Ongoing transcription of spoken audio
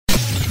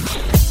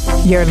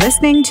You're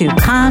listening to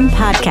Kan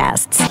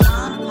Podcasts.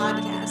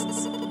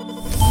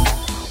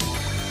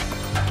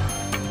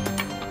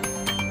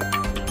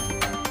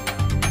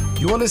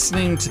 You are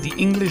listening to the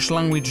English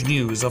language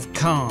news of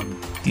Kan,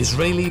 the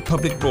Israeli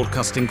Public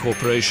Broadcasting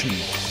Corporation.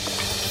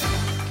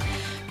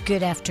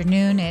 Good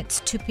afternoon.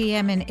 It's 2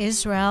 p.m. in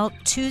Israel,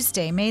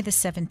 Tuesday, May the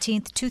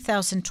 17th,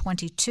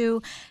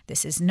 2022.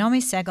 This is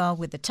Nomi Segal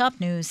with the top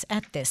news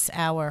at this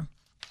hour.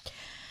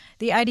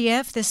 The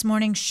IDF this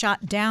morning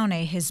shot down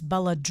a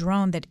Hezbollah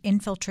drone that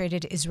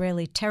infiltrated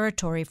Israeli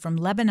territory from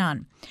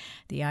Lebanon.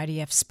 The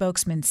IDF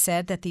spokesman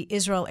said that the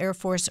Israel Air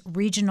Force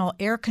Regional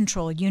Air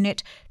Control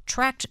Unit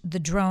tracked the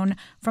drone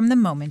from the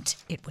moment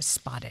it was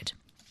spotted.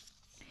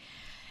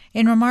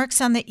 In remarks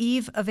on the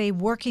eve of a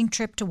working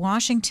trip to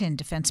Washington,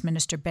 Defense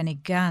Minister Benny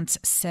Gantz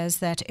says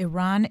that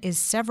Iran is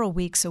several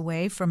weeks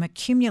away from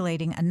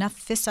accumulating enough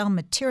fissile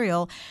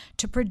material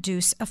to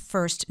produce a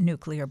first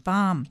nuclear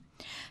bomb.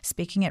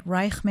 Speaking at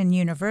Reichman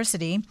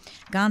University,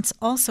 Gantz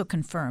also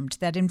confirmed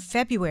that in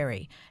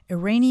February,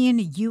 Iranian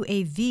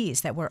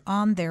UAVs that were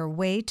on their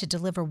way to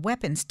deliver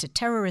weapons to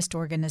terrorist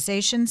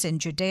organizations in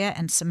Judea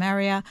and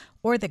Samaria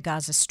or the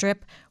Gaza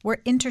Strip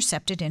were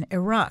intercepted in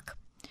Iraq.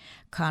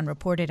 Khan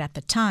reported at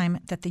the time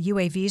that the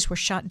UAVs were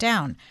shot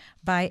down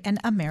by an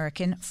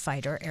American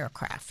fighter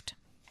aircraft.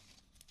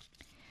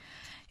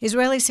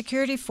 Israeli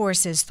security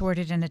forces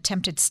thwarted an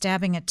attempted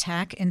stabbing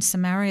attack in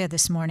Samaria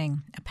this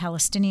morning. A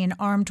Palestinian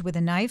armed with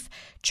a knife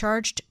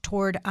charged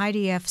toward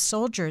IDF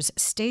soldiers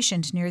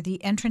stationed near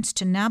the entrance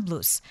to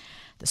Nablus.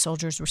 The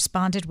soldiers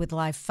responded with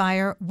live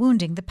fire,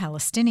 wounding the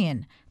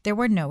Palestinian. There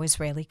were no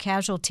Israeli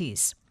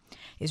casualties.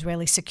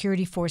 Israeli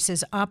security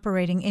forces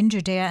operating in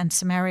Judea and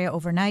Samaria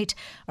overnight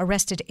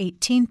arrested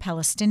 18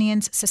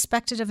 Palestinians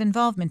suspected of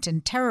involvement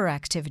in terror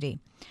activity.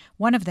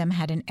 One of them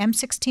had an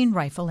M16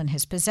 rifle in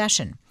his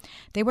possession.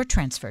 They were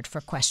transferred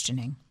for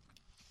questioning.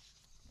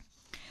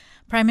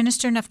 Prime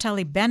Minister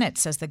Naftali Bennett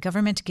says the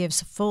government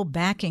gives full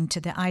backing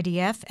to the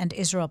IDF and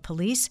Israel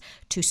police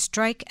to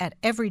strike at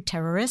every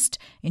terrorist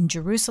in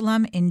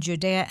Jerusalem, in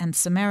Judea and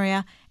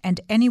Samaria, and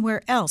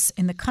anywhere else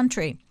in the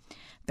country.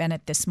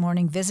 Bennett this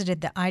morning visited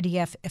the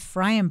IDF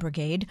Ephraim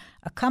Brigade,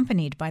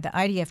 accompanied by the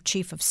IDF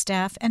Chief of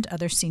Staff and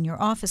other senior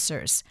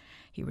officers.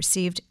 He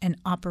received an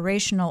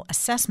operational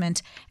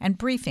assessment and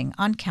briefing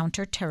on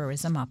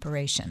counter-terrorism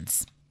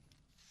operations.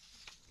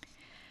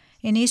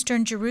 In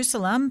eastern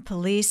Jerusalem,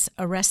 police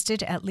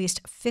arrested at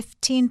least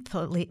 15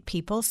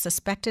 people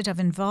suspected of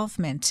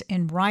involvement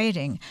in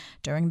rioting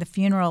during the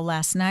funeral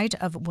last night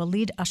of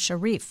Walid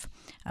Asharif,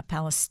 a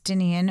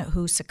Palestinian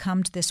who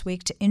succumbed this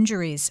week to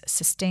injuries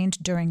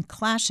sustained during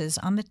clashes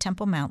on the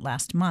Temple Mount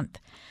last month.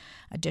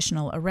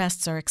 Additional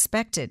arrests are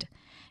expected.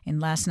 In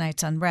last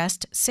night's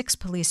unrest, 6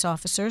 police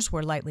officers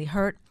were lightly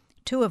hurt,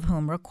 2 of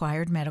whom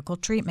required medical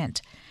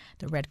treatment.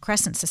 The Red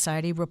Crescent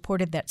Society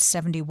reported that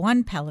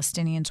 71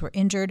 Palestinians were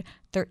injured,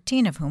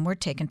 13 of whom were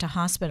taken to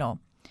hospital.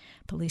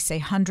 Police say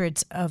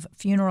hundreds of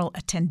funeral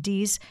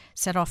attendees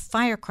set off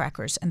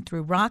firecrackers and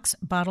threw rocks,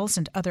 bottles,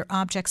 and other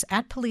objects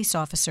at police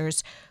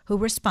officers who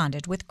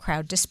responded with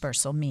crowd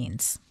dispersal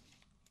means.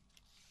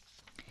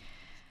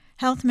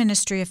 Health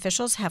ministry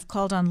officials have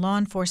called on law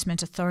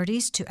enforcement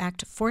authorities to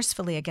act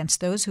forcefully against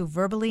those who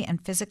verbally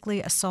and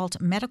physically assault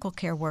medical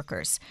care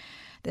workers.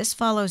 This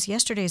follows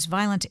yesterday's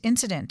violent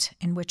incident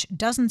in which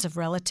dozens of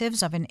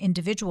relatives of an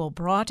individual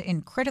brought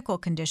in critical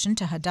condition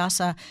to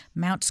Hadassah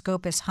Mount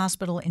Scopus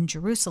Hospital in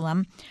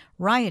Jerusalem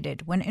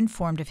rioted when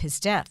informed of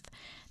his death.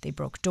 They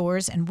broke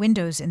doors and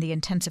windows in the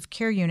intensive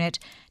care unit,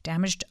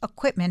 damaged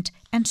equipment,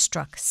 and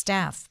struck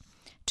staff.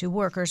 2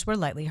 workers were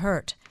lightly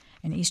hurt.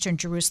 An eastern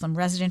Jerusalem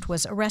resident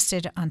was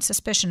arrested on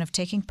suspicion of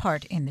taking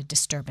part in the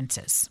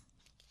disturbances.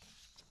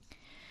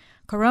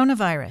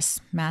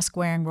 Coronavirus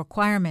mask-wearing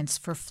requirements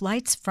for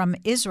flights from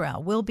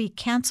Israel will be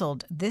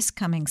canceled this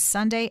coming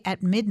Sunday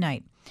at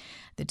midnight.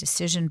 The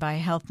decision by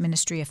health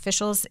ministry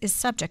officials is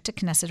subject to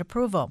Knesset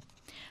approval.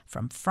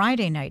 From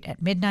Friday night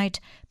at midnight,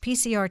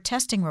 PCR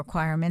testing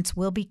requirements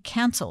will be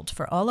canceled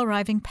for all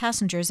arriving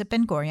passengers at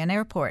Ben Gurion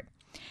Airport.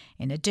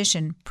 In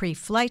addition,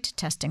 pre-flight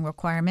testing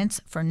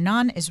requirements for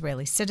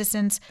non-Israeli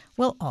citizens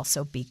will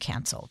also be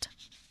canceled.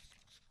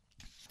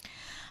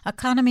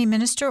 Economy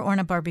Minister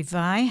Orna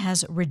Barbievai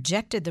has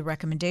rejected the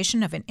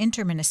recommendation of an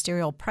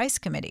interministerial price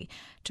committee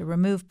to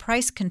remove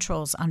price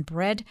controls on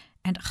bread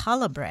and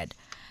challah bread.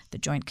 The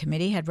Joint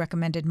Committee had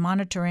recommended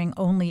monitoring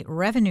only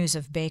revenues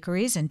of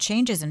bakeries and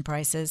changes in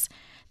prices.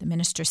 The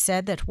minister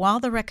said that while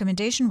the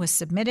recommendation was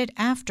submitted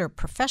after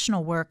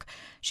professional work,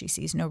 she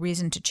sees no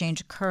reason to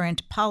change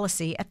current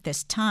policy at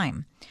this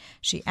time.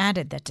 She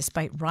added that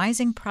despite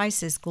rising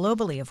prices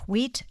globally of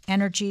wheat,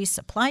 energy,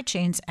 supply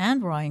chains,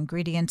 and raw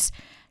ingredients,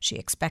 she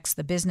expects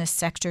the business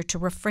sector to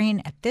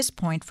refrain at this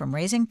point from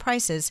raising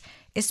prices,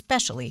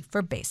 especially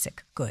for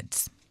basic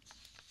goods.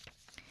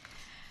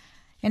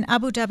 An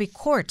Abu Dhabi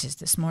court is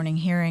this morning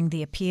hearing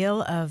the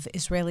appeal of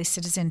Israeli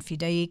citizen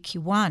Fidai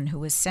Kiwan, who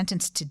was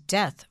sentenced to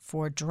death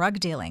for drug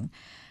dealing.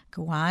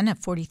 Gouan, a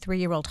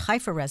 43-year-old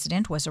Haifa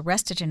resident, was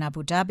arrested in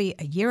Abu Dhabi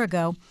a year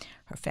ago.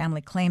 Her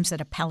family claims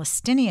that a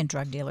Palestinian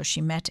drug dealer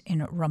she met in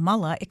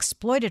Ramallah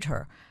exploited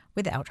her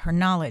without her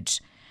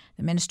knowledge.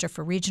 The Minister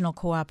for Regional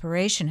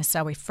Cooperation,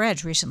 Hessawi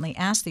Frej, recently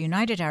asked the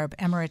United Arab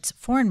Emirates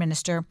Foreign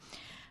Minister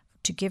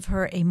to give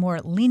her a more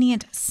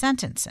lenient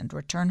sentence and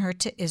return her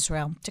to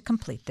Israel to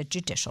complete the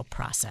judicial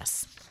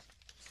process.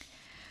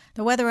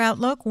 The weather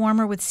outlook,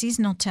 warmer with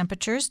seasonal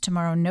temperatures.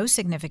 Tomorrow, no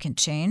significant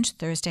change.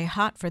 Thursday,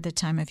 hot for the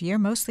time of year,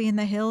 mostly in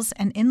the hills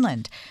and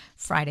inland.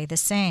 Friday, the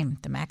same.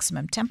 The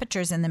maximum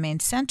temperatures in the main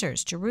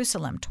centers: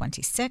 Jerusalem,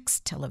 26,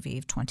 Tel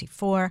Aviv,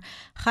 24,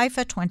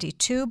 Haifa,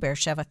 22,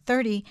 Beersheba,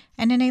 30,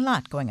 and in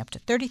Eilat, going up to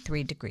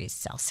 33 degrees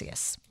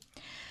Celsius.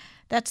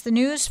 That's the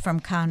news from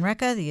Kan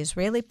Reka, the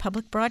Israeli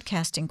Public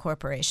Broadcasting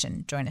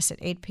Corporation. Join us at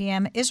 8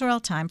 p.m. Israel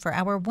time for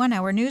our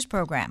one-hour news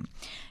program.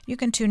 You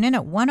can tune in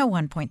at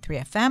 101.3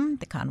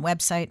 FM, the Kan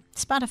website,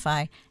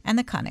 Spotify, and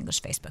the Kan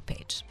English Facebook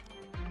page.